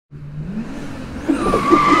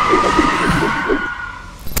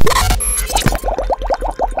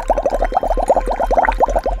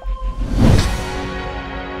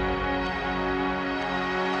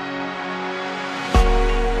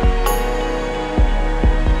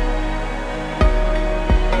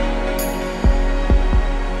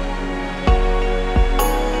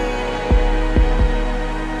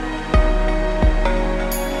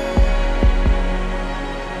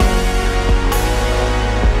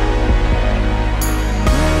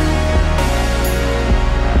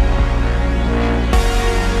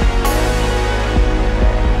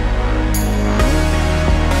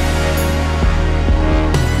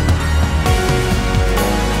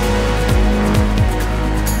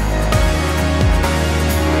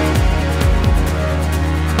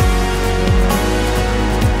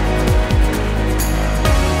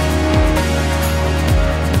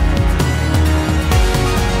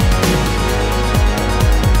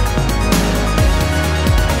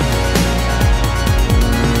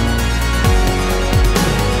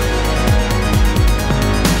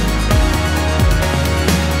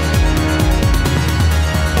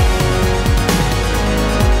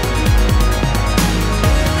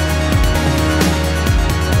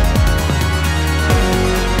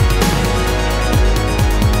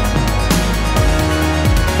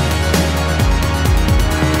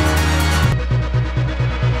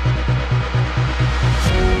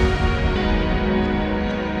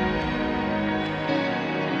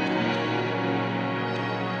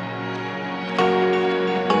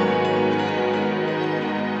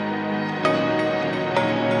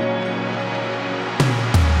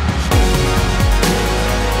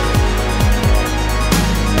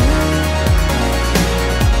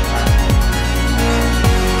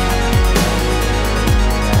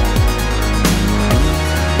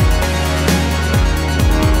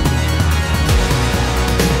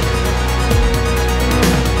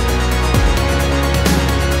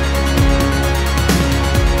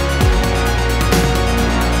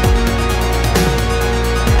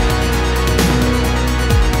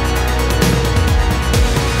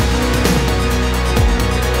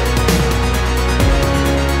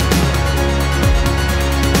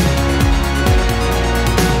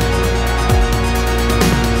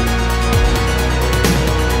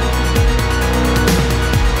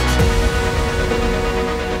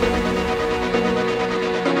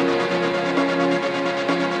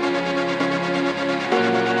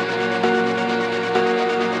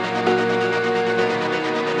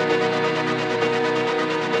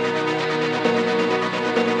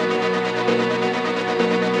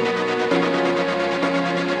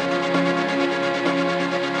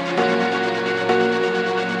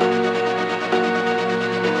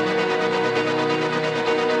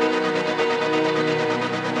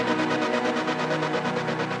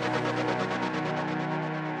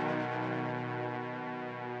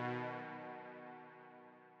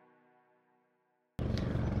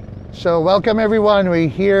So welcome everyone. We're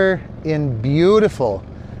here in beautiful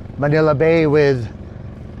Manila Bay with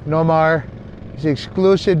Nomar. He's the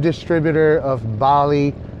exclusive distributor of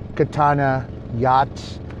Bali Catana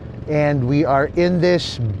Yachts. And we are in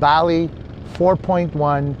this Bali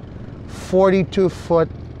 4.1 42-foot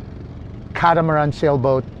catamaran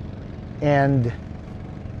sailboat. And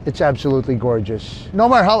it's absolutely gorgeous.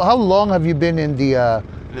 Nomar, how long have you been in the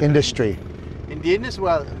industry? In the industry,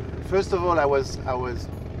 well, first of all, I was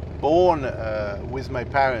born with my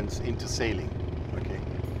parents into sailing. Okay,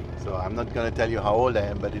 so I'm not going to tell you how old I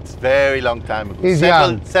am, but it's very long time ago. He's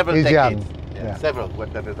several He's decades. young. Yeah, several,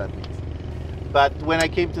 whatever that means. But when I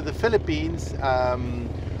came to the Philippines,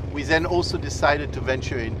 we then also decided to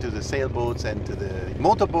venture into the sailboats and to the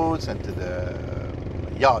motorboats and to the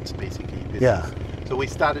yachts, basically. Business. Yeah. So we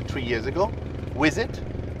started 3 years ago with it.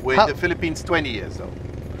 We're in the Philippines 20 years though.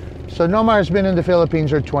 So Nomar's been in the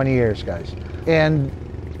Philippines for 20 years, guys. And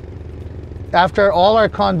after all our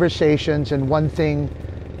conversations, and one thing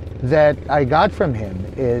that I got from him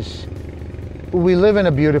is we live in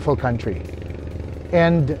a beautiful country.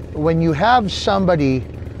 And when you have somebody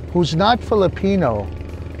who's not Filipino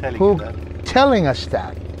telling us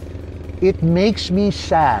that, it makes me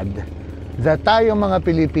sad that tayo mga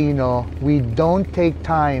Pilipino, we don't take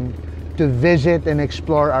time to visit and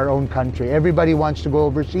explore our own country. Everybody wants to go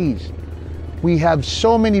overseas. We have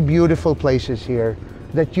so many beautiful places here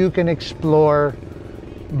that you can explore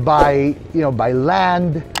by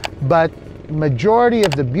land, but majority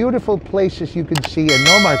of the beautiful places you can see, and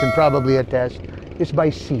Nomar can probably attest, is by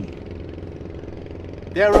sea.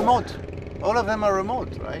 They're remote. All of them are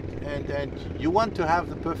remote, right? And you want to have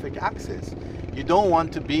the perfect access. You don't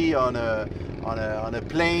want to be on a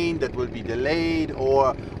plane that will be delayed,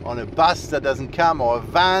 or on a bus that doesn't come, or a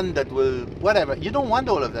van that will whatever. You don't want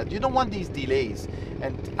all of that. You don't want these delays.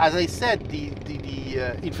 And as I said, the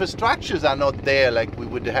infrastructures are not there like we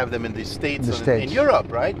would have them in the States or in Europe,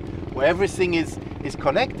 right? Where everything is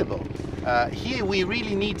connectable. Here we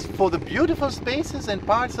really need, for the beautiful spaces and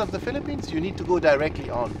parts of the Philippines, you need to go directly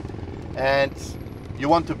on. And you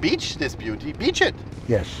want to beach this beauty, beach it.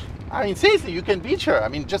 Yes. I mean, seriously, you can beach her. I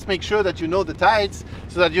mean, just make sure that you know the tides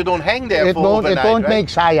so that you don't hang there overnight. It won't right? make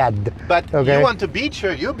sayad. But you want to beach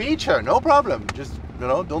her, you beach her, no problem. Just,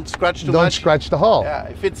 don't scratch too much. Don't scratch the hull. Yeah,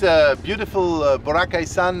 if it's a beautiful Boracay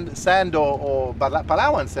sand or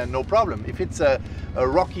Palawan sand, no problem. If it's a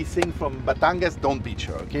rocky thing from Batangas, don't beach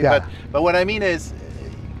her, okay? Yeah. But what I mean is,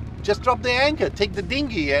 just drop the anchor, take the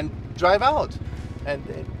dinghy and drive out. And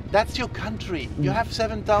that's your country. You have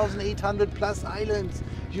 7,800 plus islands.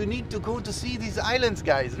 You need to go to see these islands,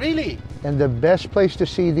 guys, really. And the best place to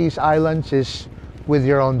see these islands is with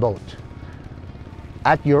your own boat.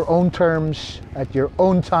 At your own terms, at your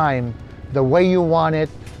own time, the way you want it,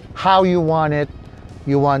 how you want it.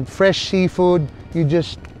 You want fresh seafood, you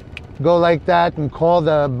just go like that and call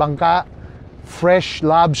the bangka. Fresh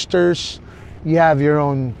lobsters, you have your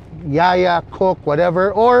own yaya, cook,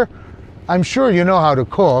 whatever. Or I'm sure you know how to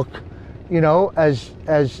cook. As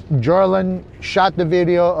Jorlan shot the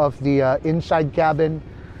video of the inside cabin,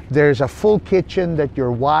 there's a full kitchen that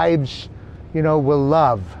your wives, will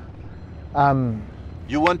love.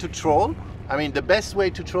 You want to troll? I mean, the best way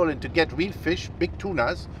to troll and to get real fish, big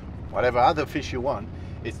tunas, whatever other fish you want,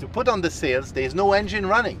 is to put on the sails. There's no engine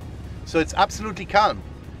running, so it's absolutely calm.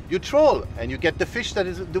 You troll and you get the fish that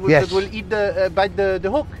will eat bite the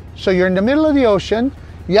hook. So you're in the middle of the ocean.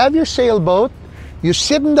 You have your sailboat. You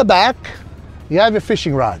sit in the back, you have your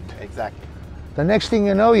fishing rod. Exactly. The next thing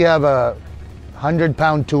you know, you have a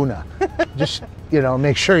 100-pound tuna. Just,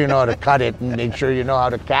 make sure you know how to cut it and make sure you know how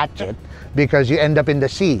to catch it, because you end up in the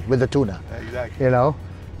sea with the tuna. Exactly.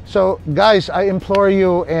 So guys, I implore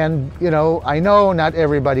you, and I know not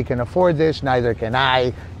everybody can afford this, neither can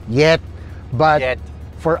I yet, but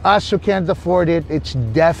for us who can't afford it, it's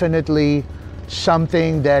definitely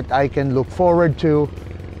something that I can look forward to.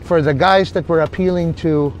 For the guys that we're appealing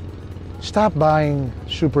to, stop buying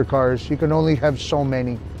supercars. You can only have so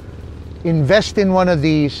many. Invest in one of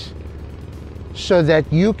these so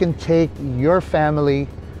that you can take your family,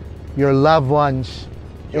 your loved ones,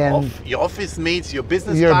 your office mates, your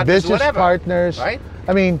business partners, right?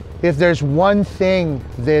 I mean, if there's one thing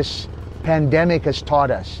this pandemic has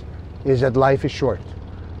taught us, is that life is short.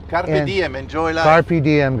 Carpe diem, enjoy life. Carpe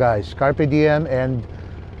diem, guys. Carpe diem. And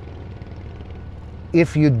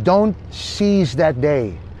if you don't seize that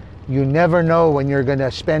day, you never know when you're going to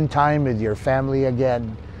spend time with your family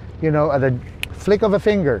again. At a flick of a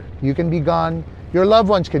finger, you can be gone. Your loved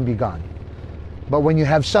ones can be gone. But when you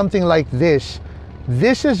have something like this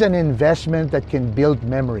is an investment that can build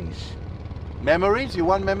memories. Memories? You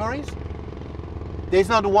want memories? There's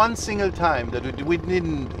not one single time that we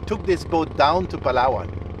didn't took this boat down to Palawan.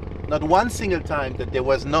 Not one single time that there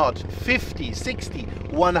was not 50, 60,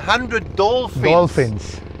 100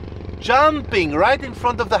 dolphins. Jumping right in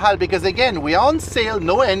front of the hull, because again, we're on sail,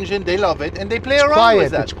 no engine, they love it, and they play around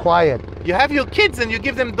with that. It's quiet. You have your kids and you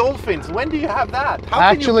give them dolphins. When do you have that? How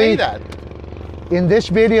Actually, can you pay that? In this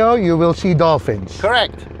video, you will see dolphins.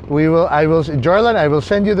 Correct. Jorlan, I will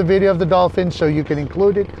send you the video of the dolphins so you can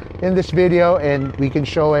include it in this video and we can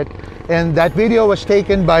show it. And that video was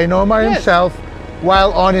taken by Nomar himself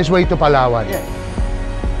while on his way to Palawan. Yes.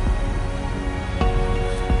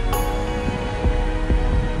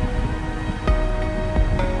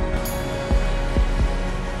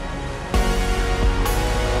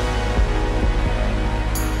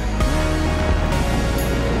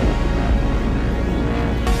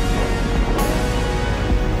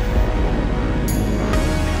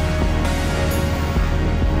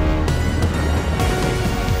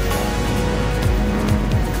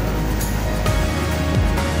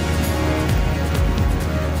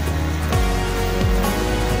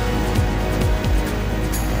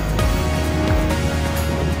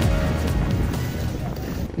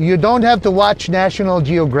 You don't have to watch National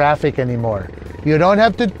Geographic anymore. You don't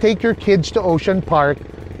have to take your kids to Ocean Park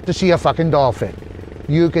to see a fucking dolphin.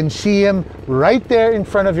 You can see them right there in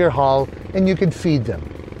front of your hull and you can feed them.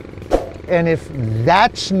 And if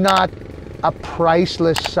that's not a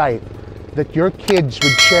priceless sight that your kids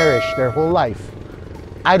would cherish their whole life,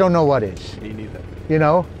 I don't know what is. Me neither. You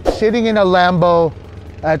know, sitting in a Lambo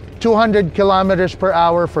at 200 kilometers per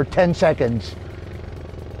hour for 10 seconds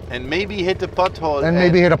and maybe hit a pothole. And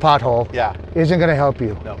maybe hit a pothole. Yeah. Isn't going to help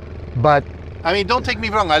you. No. But I mean, don't take me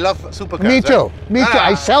wrong. I love supercars. me too. Right? Me too.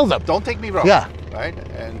 I sell them. Don't take me wrong. Yeah. Right.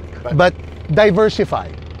 But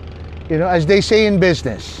diversify. You know, as they say in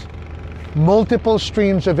business, multiple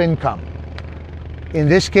streams of income. In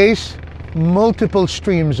this case, multiple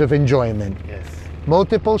streams of enjoyment. Yes.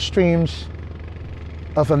 Multiple streams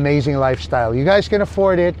of amazing lifestyle. You guys can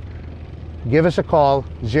afford it. Give us a call,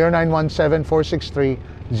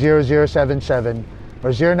 0917-463-0077 or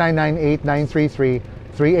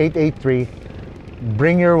 0998-933-3883.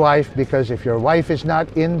 Bring your wife, because if your wife is not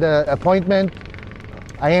in the appointment,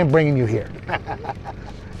 I ain't bringing you here.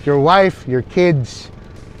 Your wife, your kids,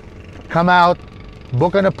 come out,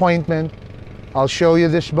 book an appointment. I'll show you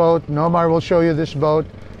this boat. Nomar will show you this boat.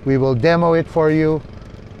 We will demo it for you.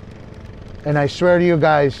 And I swear to you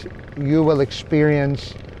guys, you will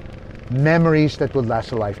experience memories that will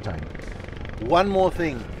last a lifetime. One more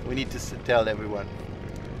thing we need to tell everyone.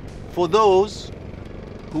 For those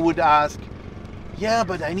who would ask, yeah,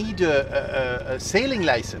 but I need a sailing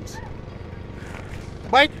license.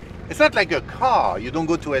 Right? It's not like a car. You don't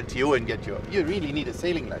go to LTO and get you really need a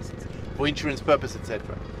sailing license for insurance purpose,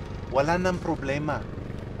 etc. Wala nang problema.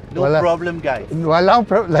 No problem, guys.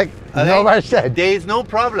 Like Nomar said. There is no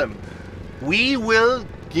problem. We will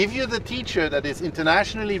give you the teacher that is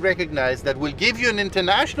internationally recognized, that will give you an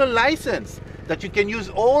international license that you can use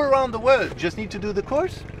all around the world. You just need to do the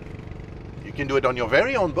course. You can do it on your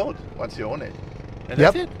very own boat once you own it. And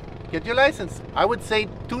that's it. Get your license. I would say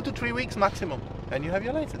 2 to 3 weeks maximum, and you have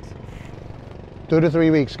your license. 2 to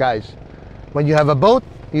 3 weeks, guys. When you have a boat,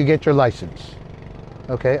 you get your license.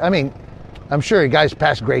 Okay? I mean, I'm sure you guys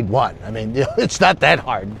passed grade 1. I mean, it's not that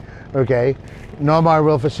hard. Okay? Nomar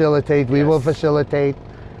will facilitate. We will facilitate.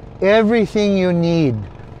 Everything you need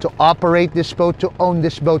to operate this boat, to own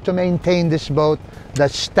this boat, to maintain this boat, the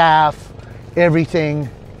staff, everything,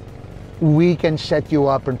 we can set you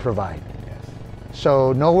up and provide. Yes.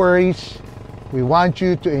 So no worries. We want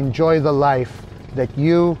you to enjoy the life that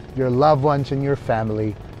you, your loved ones, and your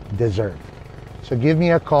family deserve. So give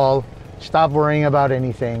me a call. Stop worrying about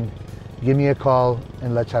anything. Give me a call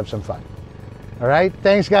and let's have some fun. All right?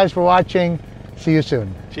 Thanks, guys, for watching. See you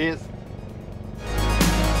soon. Cheers.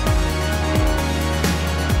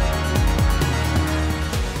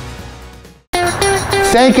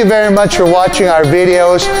 Thank you very much for watching our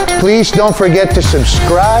videos. Please don't forget to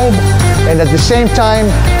subscribe, and at the same time,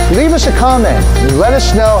 leave us a comment. Let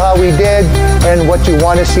us know how we did and what you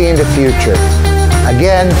want to see in the future.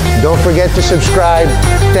 Again, don't forget to subscribe.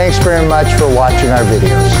 Thanks very much for watching our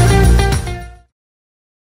videos.